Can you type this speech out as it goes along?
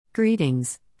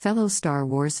Greetings, fellow Star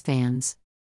Wars fans.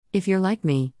 If you're like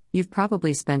me, you've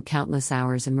probably spent countless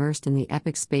hours immersed in the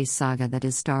epic space saga that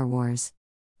is Star Wars.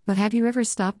 But have you ever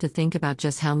stopped to think about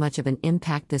just how much of an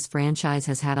impact this franchise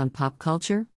has had on pop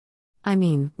culture? I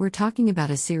mean, we're talking about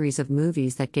a series of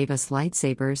movies that gave us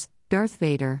lightsabers, Darth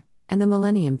Vader, and the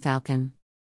Millennium Falcon.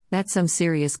 That's some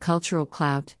serious cultural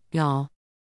clout, y'all.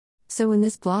 So in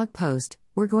this blog post,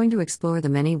 we're going to explore the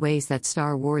many ways that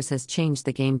Star Wars has changed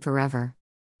the game forever.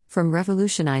 From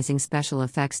revolutionizing special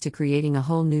effects to creating a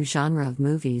whole new genre of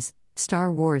movies, Star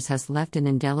Wars has left an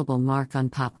indelible mark on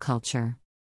pop culture.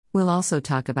 We'll also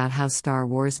talk about how Star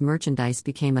Wars merchandise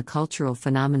became a cultural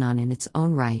phenomenon in its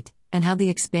own right, and how the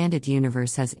expanded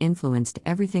universe has influenced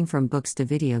everything from books to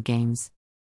video games.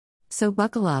 So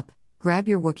buckle up, grab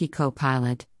your Wookiee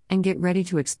co-pilot, and get ready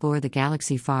to explore the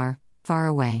galaxy far, far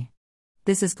away.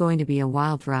 This is going to be a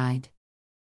wild ride.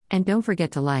 And don't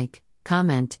forget to like,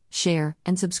 comment, share,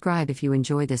 and subscribe if you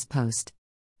enjoy this post.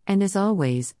 And as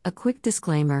always, a quick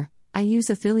disclaimer, I use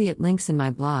affiliate links in my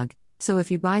blog, so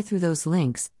if you buy through those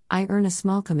links, I earn a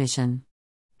small commission.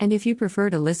 And if you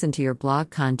prefer to listen to your blog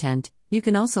content, you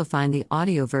can also find the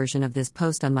audio version of this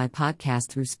post on my podcast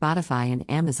through Spotify and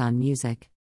Amazon Music.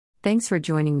 Thanks for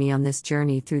joining me on this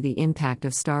journey through the impact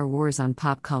of Star Wars on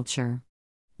pop culture.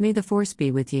 May the Force be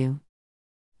with you.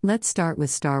 Let's start with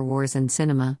Star Wars and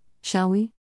cinema, shall we?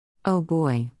 Oh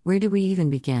boy, where do we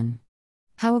even begin?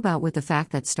 How about with the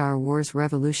fact that Star Wars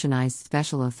revolutionized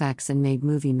special effects and made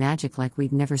movie magic like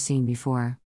we'd never seen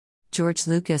before? George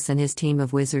Lucas and his team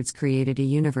of wizards created a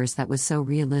universe that was so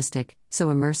realistic, so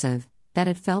immersive, that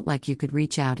it felt like you could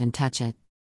reach out and touch it.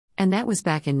 And that was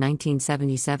back in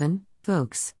 1977,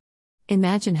 folks.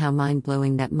 Imagine how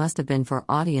mind-blowing that must have been for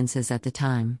audiences at the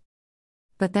time.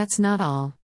 But that's not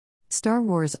all. Star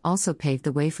Wars also paved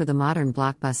the way for the modern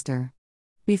blockbuster.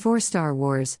 Before Star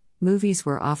Wars, movies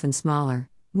were often smaller,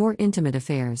 more intimate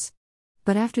affairs.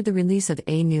 But after the release of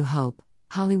A New Hope,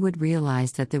 Hollywood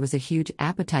realized that there was a huge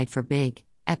appetite for big,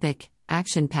 epic,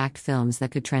 action-packed films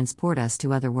that could transport us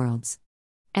to other worlds.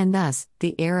 And thus,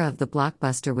 the era of the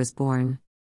blockbuster was born.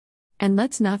 And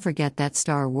let's not forget that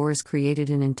Star Wars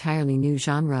created an entirely new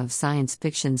genre of science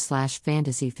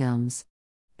fiction/fantasy films.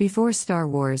 Before Star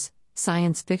Wars,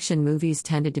 science fiction movies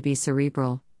tended to be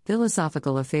cerebral,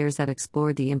 philosophical affairs that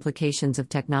explored the implications of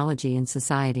technology in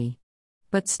society.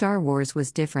 But Star Wars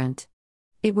was different.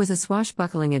 It was a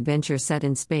swashbuckling adventure set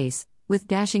in space, with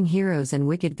dashing heroes and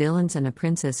wicked villains and a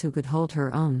princess who could hold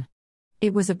her own.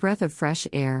 It was a breath of fresh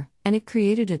air, and it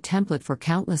created a template for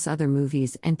countless other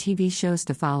movies and TV shows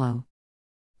to follow.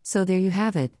 So there you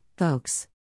have it, folks.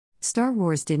 Star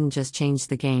Wars didn't just change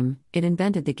the game, it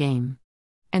invented the game.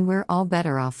 And we're all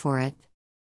better off for it.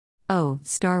 Oh,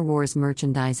 Star Wars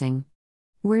merchandising.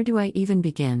 Where do I even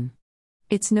begin?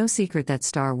 It's no secret that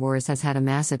Star Wars has had a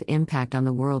massive impact on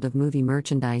the world of movie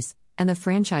merchandise, and the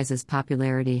franchise's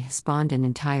popularity has spawned an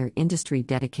entire industry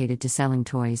dedicated to selling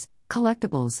toys,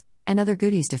 collectibles, and other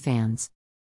goodies to fans.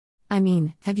 I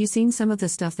mean, have you seen some of the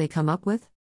stuff they come up with?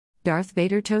 Darth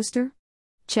Vader toaster?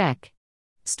 Check.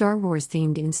 Star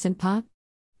Wars-themed Instant Pop?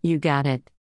 You got it.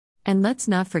 And let's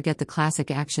not forget the classic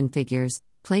action figures,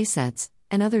 playsets,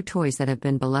 and other toys that have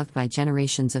been beloved by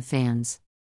generations of fans.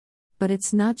 But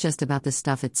it's not just about the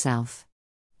stuff itself.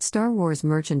 Star Wars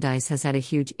merchandise has had a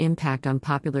huge impact on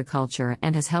popular culture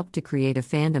and has helped to create a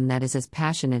fandom that is as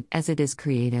passionate as it is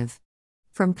creative.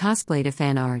 From cosplay to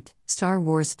fan art, Star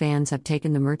Wars fans have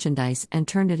taken the merchandise and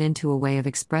turned it into a way of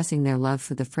expressing their love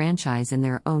for the franchise in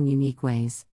their own unique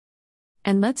ways.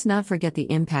 And let's not forget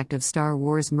the impact of Star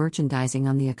Wars merchandising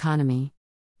on the economy.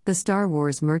 The Star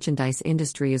Wars merchandise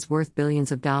industry is worth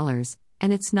billions of dollars,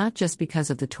 and it's not just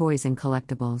because of the toys and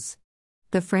collectibles.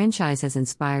 The franchise has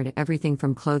inspired everything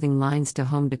from clothing lines to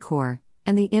home decor,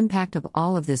 and the impact of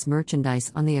all of this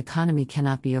merchandise on the economy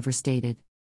cannot be overstated.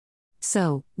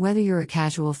 So, whether you're a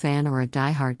casual fan or a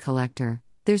die-hard collector,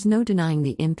 there's no denying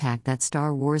the impact that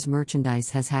Star Wars merchandise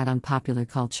has had on popular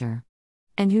culture.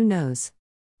 And who knows?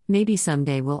 Maybe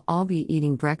someday we'll all be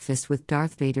eating breakfast with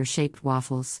Darth Vader-shaped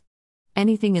waffles.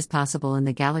 Anything is possible in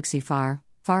the galaxy far,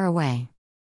 far away.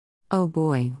 Oh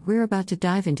boy, we're about to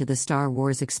dive into the Star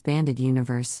Wars expanded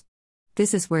universe.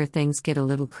 This is where things get a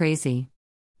little crazy.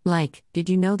 Like, did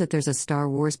you know that there's a Star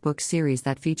Wars book series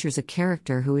that features a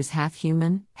character who is half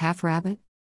human, half rabbit?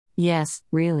 Yes,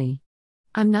 really.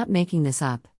 I'm not making this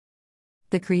up.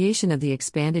 The creation of the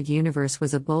expanded universe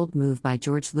was a bold move by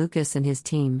George Lucas and his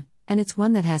team, and it's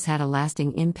one that has had a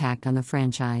lasting impact on the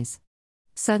franchise.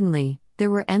 Suddenly, there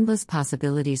were endless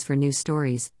possibilities for new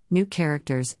stories, new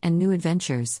characters, and new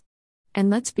adventures.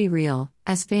 And let's be real,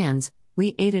 as fans,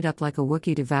 we ate it up like a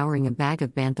Wookiee devouring a bag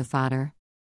of bantha fodder.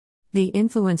 The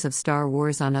influence of Star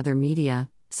Wars on other media,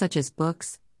 such as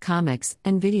books, comics,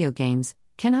 and video games,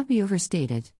 cannot be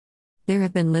overstated. There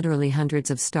have been literally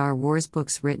hundreds of Star Wars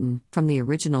books written, from the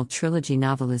original trilogy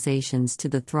novelizations to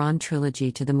the Thrawn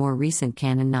trilogy to the more recent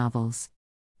canon novels.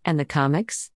 And the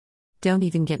comics? Don't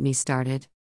even get me started.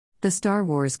 The Star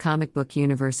Wars comic book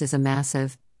universe is a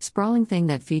massive, sprawling thing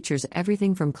that features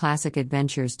everything from classic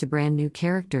adventures to brand new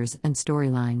characters and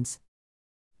storylines.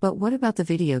 But what about the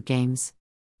video games?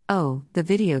 Oh, the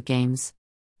video games.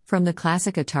 From the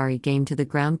classic Atari game to the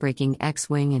groundbreaking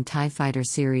X-Wing and TIE Fighter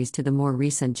series to the more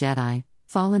recent Jedi,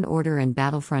 Fallen Order and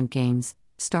Battlefront games,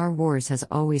 Star Wars has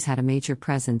always had a major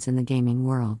presence in the gaming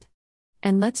world.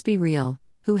 And let's be real,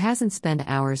 who hasn't spent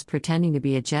hours pretending to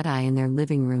be a Jedi in their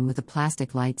living room with a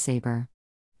plastic lightsaber?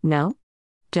 No?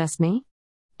 Just me?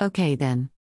 Okay then.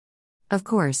 Of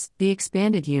course, the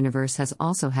expanded universe has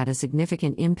also had a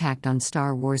significant impact on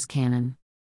Star Wars canon.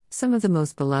 Some of the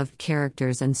most beloved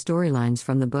characters and storylines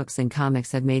from the books and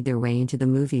comics have made their way into the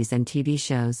movies and TV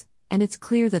shows, and it's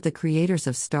clear that the creators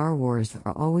of Star Wars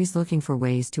are always looking for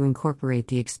ways to incorporate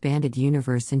the expanded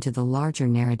universe into the larger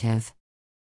narrative.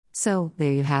 So,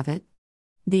 there you have it.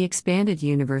 The expanded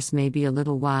universe may be a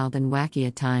little wild and wacky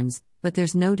at times, but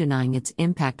there's no denying its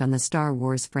impact on the Star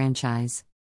Wars franchise.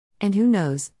 And who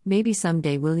knows, maybe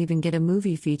someday we'll even get a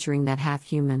movie featuring that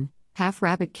half-human,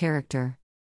 half-rabbit character.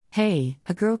 Hey,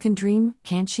 a girl can dream,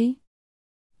 can't she?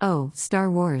 Oh,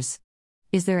 Star Wars.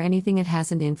 Is there anything it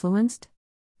hasn't influenced?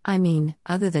 I mean,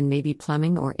 other than maybe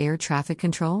plumbing or air traffic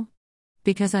control?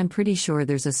 Because I'm pretty sure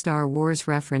there's a Star Wars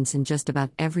reference in just about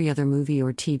every other movie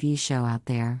or TV show out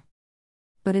there.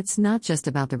 But it's not just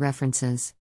about the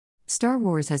references. Star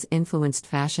Wars has influenced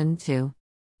fashion, too.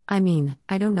 I mean,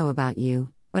 I don't know about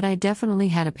you, but I definitely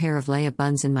had a pair of Leia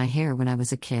buns in my hair when I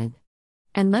was a kid.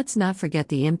 And let's not forget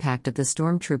the impact of the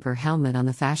Stormtrooper helmet on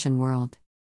the fashion world.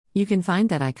 You can find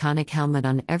that iconic helmet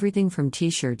on everything from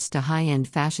t-shirts to high-end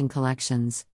fashion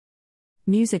collections.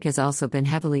 Music has also been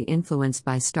heavily influenced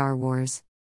by Star Wars.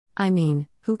 I mean,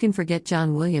 who can forget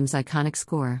John Williams' iconic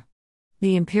score?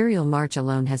 The Imperial March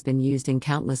alone has been used in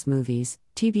countless movies,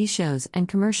 TV shows, and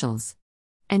commercials.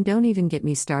 And don't even get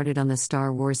me started on the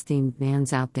Star Wars-themed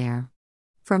bands out there.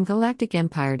 From Galactic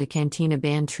Empire to Cantina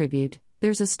Band Tribute,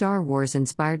 there's a Star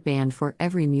Wars-inspired band for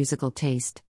every musical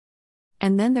taste.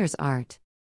 And then there's art.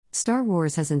 Star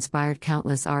Wars has inspired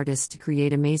countless artists to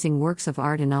create amazing works of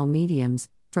art in all mediums,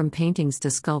 from paintings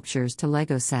to sculptures to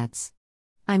Lego sets.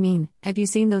 I mean, have you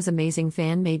seen those amazing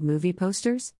fan-made movie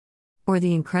posters? Or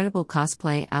the incredible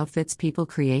cosplay outfits people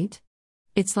create?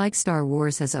 It's like Star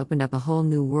Wars has opened up a whole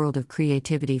new world of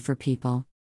creativity for people.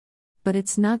 But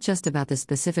it's not just about the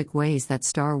specific ways that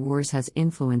Star Wars has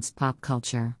influenced pop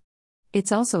culture.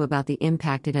 It's also about the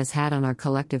impact it has had on our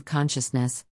collective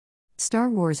consciousness. Star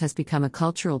Wars has become a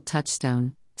cultural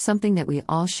touchstone, something that we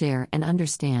all share and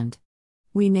understand.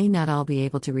 We may not all be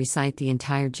able to recite the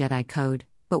entire Jedi Code,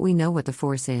 but we know what the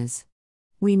Force is.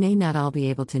 We may not all be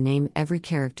able to name every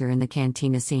character in the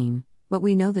Cantina scene, but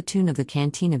we know the tune of the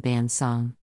Cantina Band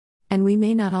song. And we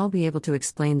may not all be able to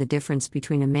explain the difference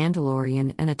between a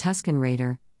Mandalorian and a Tusken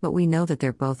Raider, but we know that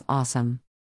they're both awesome.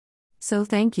 So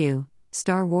thank you,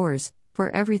 Star Wars, for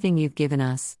everything you've given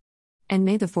us. And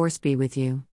may the Force be with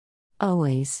you.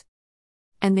 Always.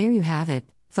 And there you have it,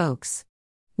 folks.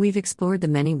 We've explored the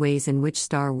many ways in which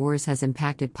Star Wars has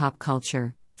impacted pop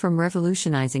culture, from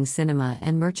revolutionizing cinema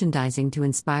and merchandising to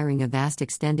inspiring a vast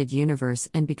extended universe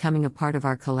and becoming a part of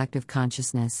our collective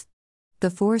consciousness. The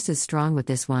Force is strong with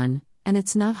this one, and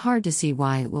it's not hard to see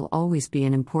why it will always be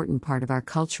an important part of our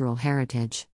cultural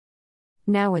heritage.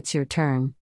 Now it's your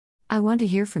turn. I want to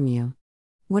hear from you.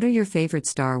 What are your favorite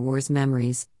Star Wars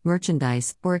memories,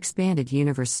 merchandise, or expanded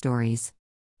universe stories?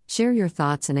 Share your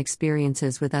thoughts and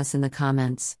experiences with us in the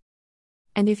comments.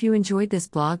 And if you enjoyed this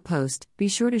blog post, be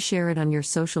sure to share it on your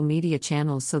social media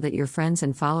channels so that your friends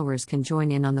and followers can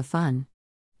join in on the fun.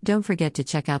 Don't forget to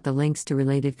check out the links to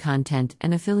related content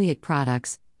and affiliate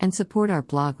products, and support our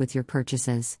blog with your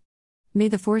purchases. May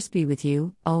the Force be with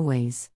you, always.